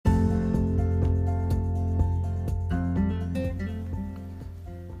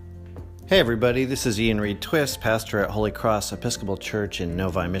Hey everybody, this is Ian Reed Twist, pastor at Holy Cross Episcopal Church in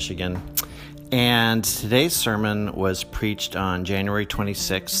Novi, Michigan. And today's sermon was preached on January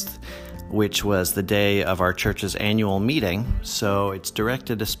 26th, which was the day of our church's annual meeting. So it's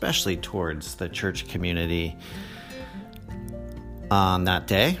directed especially towards the church community on that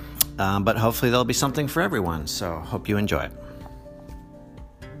day. But hopefully there'll be something for everyone. So hope you enjoy it.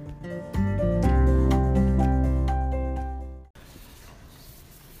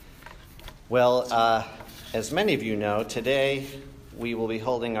 Well, as many of you know, today we will be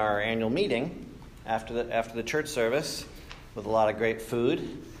holding our annual meeting after the church service with a lot of great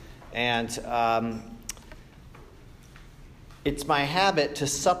food. And it's my habit to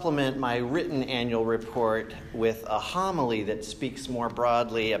supplement my written annual report with a homily that speaks more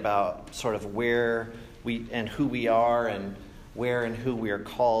broadly about sort of where we and who we are and where and who we are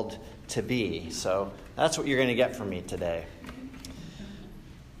called to be. So that's what you're going to get from me today.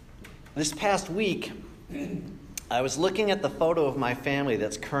 This past week, I was looking at the photo of my family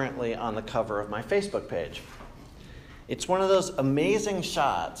that's currently on the cover of my Facebook page. It's one of those amazing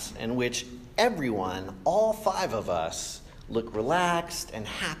shots in which everyone, all five of us, look relaxed and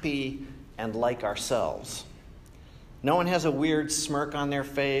happy and like ourselves. No one has a weird smirk on their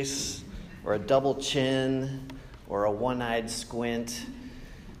face or a double chin or a one-eyed squint.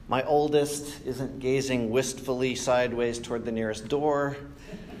 My oldest isn't gazing wistfully sideways toward the nearest door.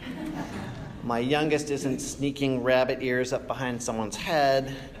 My youngest isn't sneaking rabbit ears up behind someone's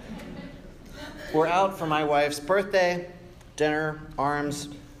head. We're out for my wife's birthday, dinner, arms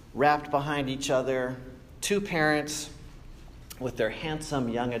wrapped behind each other, two parents with their handsome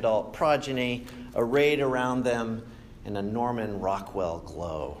young adult progeny arrayed around them in a Norman Rockwell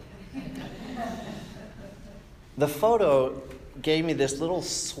glow. The photo gave me this little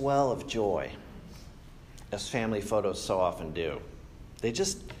swell of joy, as family photos so often do. They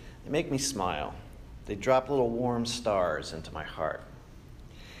make me smile. They drop little warm stars into my heart.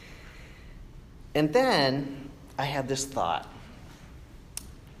 And then I had this thought.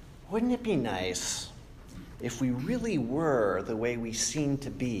 Wouldn't it be nice if we really were the way we seem to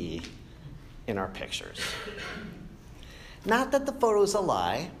be in our pictures? Not that the photo's a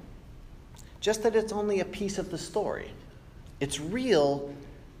lie, just that it's only a piece of the story. It's real,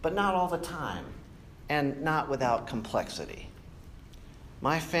 but not all the time, and not without complexity.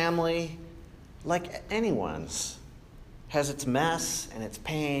 My family, like anyone's, has its mess and its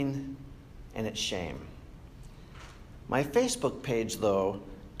pain and its shame. My Facebook page, though,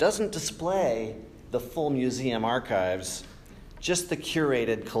 doesn't display the full museum archives, just the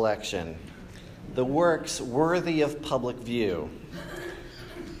curated collection, the works worthy of public view.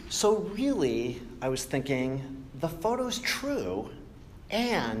 So really, I was thinking, the photo's true,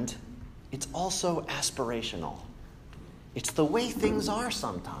 and it's also aspirational. It's the way things are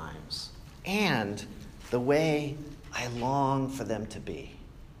sometimes, and the way I long for them to be.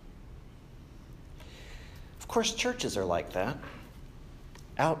 Of course, churches are like that.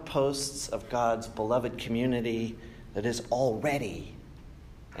 Outposts of God's beloved community that is already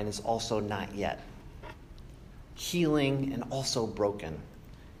and is also not yet. Healing and also broken.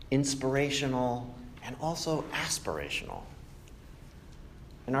 Inspirational and also aspirational.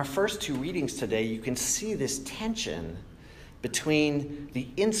 In our first two readings today, you can see this tension between the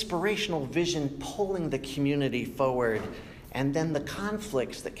inspirational vision pulling the community forward and then the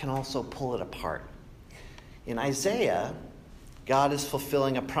conflicts that can also pull it apart. In Isaiah, God is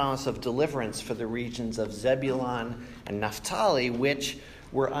fulfilling a promise of deliverance for the regions of Zebulun and Naphtali, which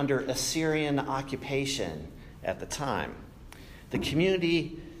were under Assyrian occupation at the time. The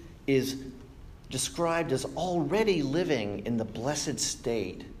community is described as already living in the blessed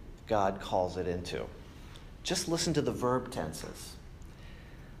state God calls it into. Just listen to the verb tenses.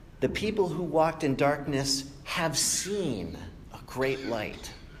 The people who walked in darkness have seen a great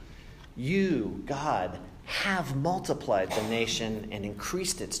light. You, God, have multiplied the nation and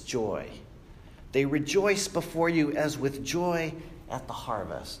increased its joy. They rejoice before you as with joy at the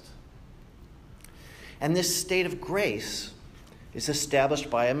harvest. And this state of grace is established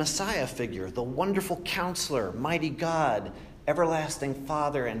by a Messiah figure, the wonderful counselor, mighty God, everlasting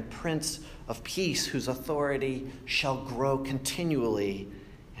Father and Prince of Peace, whose authority shall grow continually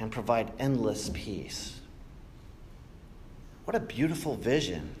and provide endless peace. What a beautiful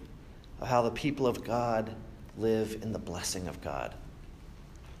vision of how the people of God live in the blessing of God.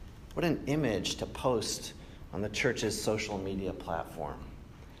 What an image to post on the church's social media platform.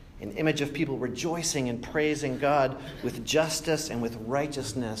 An image of people rejoicing and praising God with justice and with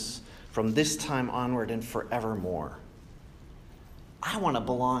righteousness from this time onward and forevermore. I want to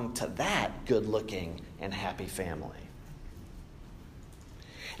belong to that good-looking and happy family.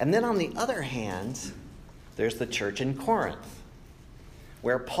 And then on the other hand, there's the church in Corinth,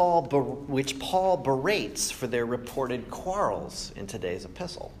 which Paul berates for their reported quarrels in today's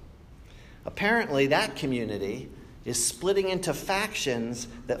epistle. Apparently, that community is splitting into factions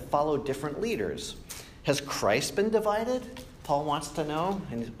that follow different leaders. Has Christ been divided? Paul wants to know,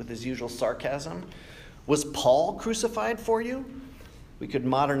 and with his usual sarcasm. Was Paul crucified for you? We could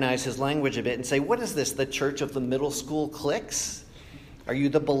modernize his language a bit and say, what is this, the church of the middle school cliques? Are you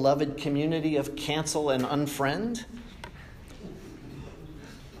the beloved community of cancel and unfriend?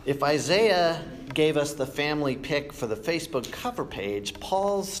 If Isaiah gave us the family pic for the Facebook cover page,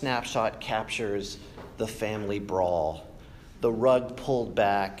 Paul's snapshot captures the family brawl, the rug pulled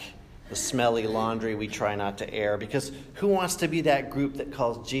back, the smelly laundry we try not to air, because who wants to be that group that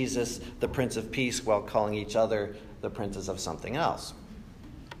calls Jesus the Prince of Peace while calling each other the princes of something else?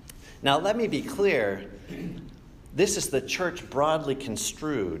 Now, let me be clear. This is the church broadly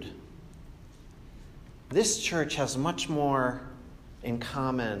construed. This church has much more in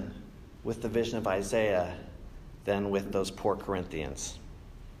common with the vision of Isaiah than with those poor Corinthians.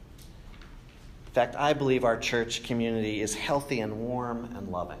 In fact, I believe our church community is healthy and warm and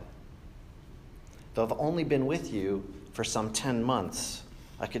loving. Though I've only been with you for some 10 months,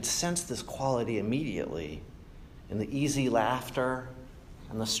 I could sense this quality immediately in the easy laughter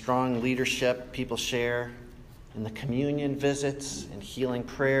and the strong leadership people share, in the communion visits and healing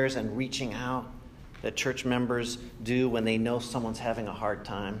prayers and reaching out that church members do when they know someone's having a hard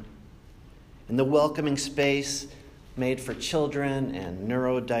time, in the welcoming space made for children and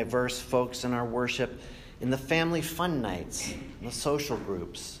neurodiverse folks in our worship, in the family fun nights, in the social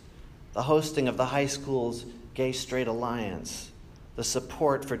groups, the hosting of the high school's Gay-Straight Alliance, the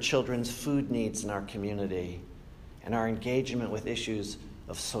support for children's food needs in our community, and our engagement with issues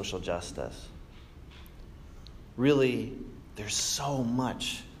of social justice. Really, there's so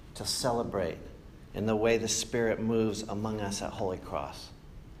much to celebrate in the way the Spirit moves among us at Holy Cross.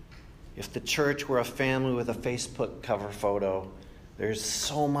 If the church were a family with a Facebook cover photo, there's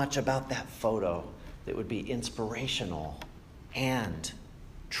so much about that photo that would be inspirational and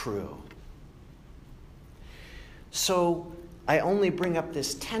true. So I only bring up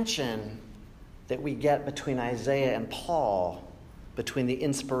this tension that we get between Isaiah and Paul, between the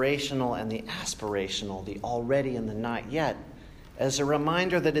inspirational and the aspirational, the already and the not yet, as a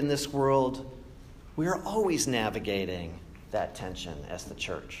reminder that in this world, we are always navigating that tension as the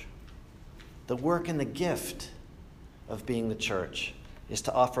church. The work and the gift of being the church is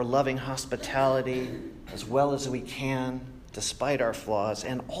to offer loving hospitality as well as we can, despite our flaws,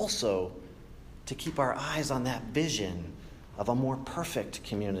 and also to keep our eyes on that vision of a more perfect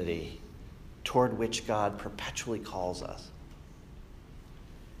community toward which God perpetually calls us.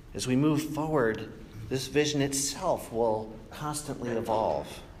 As we move forward, this vision itself will constantly evolve.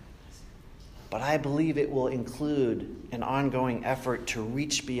 But I believe it will include an ongoing effort to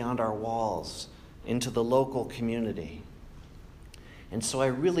reach beyond our walls into the local community. And so I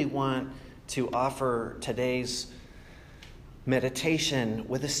really want to offer today's meditation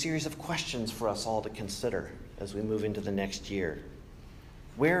with a series of questions for us all to consider as we move into the next year.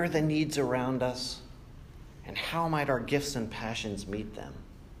 Where are the needs around us, and how might our gifts and passions meet them?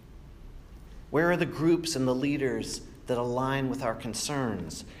 Where are the groups and the leaders that align with our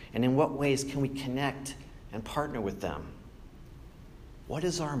concerns, and in what ways can we connect and partner with them? What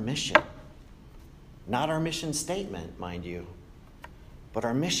is our mission? Not our mission statement, mind you, but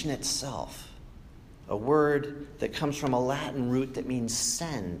our mission itself, a word that comes from a Latin root that means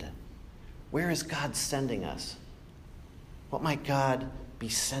send. Where is God sending us? What might God be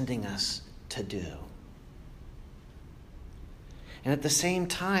sending us to do? And at the same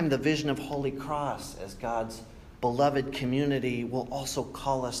time, the vision of Holy Cross as God's beloved community will also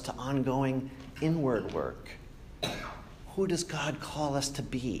call us to ongoing inward work. Who does God call us to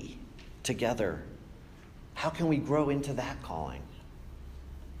be together? How can we grow into that calling?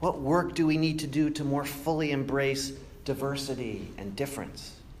 What work do we need to do to more fully embrace diversity and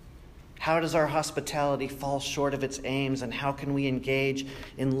difference? How does our hospitality fall short of its aims, and how can we engage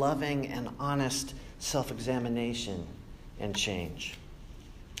in loving and honest self-examination and change?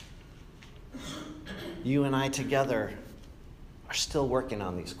 You and I together are still working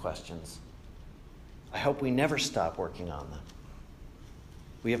on these questions. I hope we never stop working on them.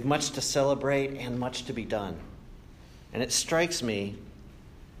 We have much to celebrate and much to be done. And it strikes me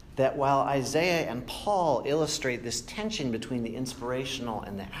that while Isaiah and Paul illustrate this tension between the inspirational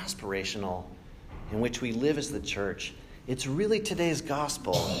and the aspirational in which we live as the church, it's really today's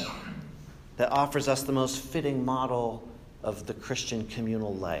gospel that offers us the most fitting model of the Christian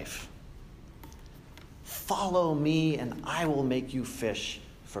communal life. Follow me, and I will make you fish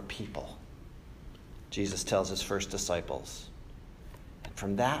for people, Jesus tells his first disciples. And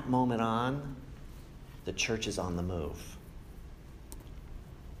from that moment on, the church is on the move,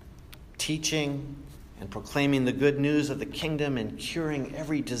 teaching and proclaiming the good news of the kingdom and curing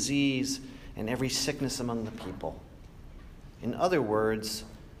every disease and every sickness among the people. In other words,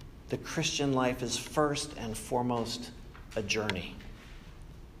 the Christian life is first and foremost a journey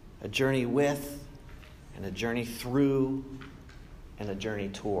with, and a journey through, and a journey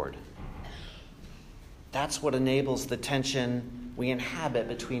toward. That's what enables the tension we inhabit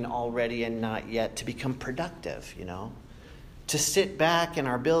between already and not yet to become productive, To sit back in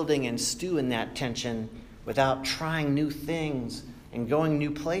our building and stew in that tension without trying new things and going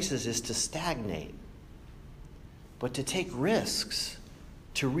new places is to stagnate. But to take risks,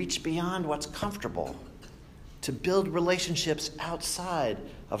 to reach beyond what's comfortable, to build relationships outside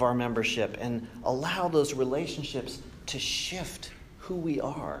of our membership and allow those relationships to shift who we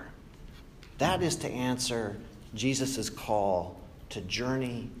are. That is to answer Jesus' call to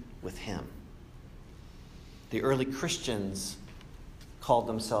journey with him. The early Christians called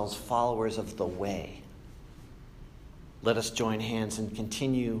themselves followers of the way. Let us join hands and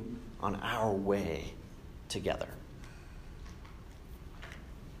continue on our way together.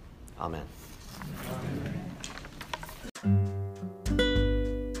 Amen.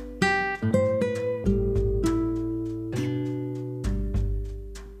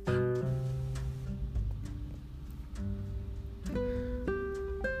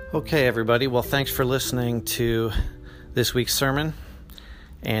 Okay, everybody. Well, thanks for listening to this week's sermon.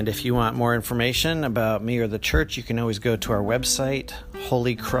 And if you want more information about me or the church, you can always go to our website,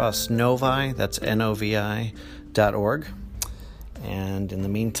 holycrossnovi, that's novi.org. And in the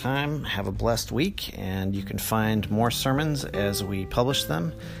meantime, have a blessed week, and you can find more sermons as we publish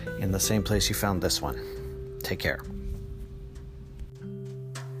them in the same place you found this one. Take care.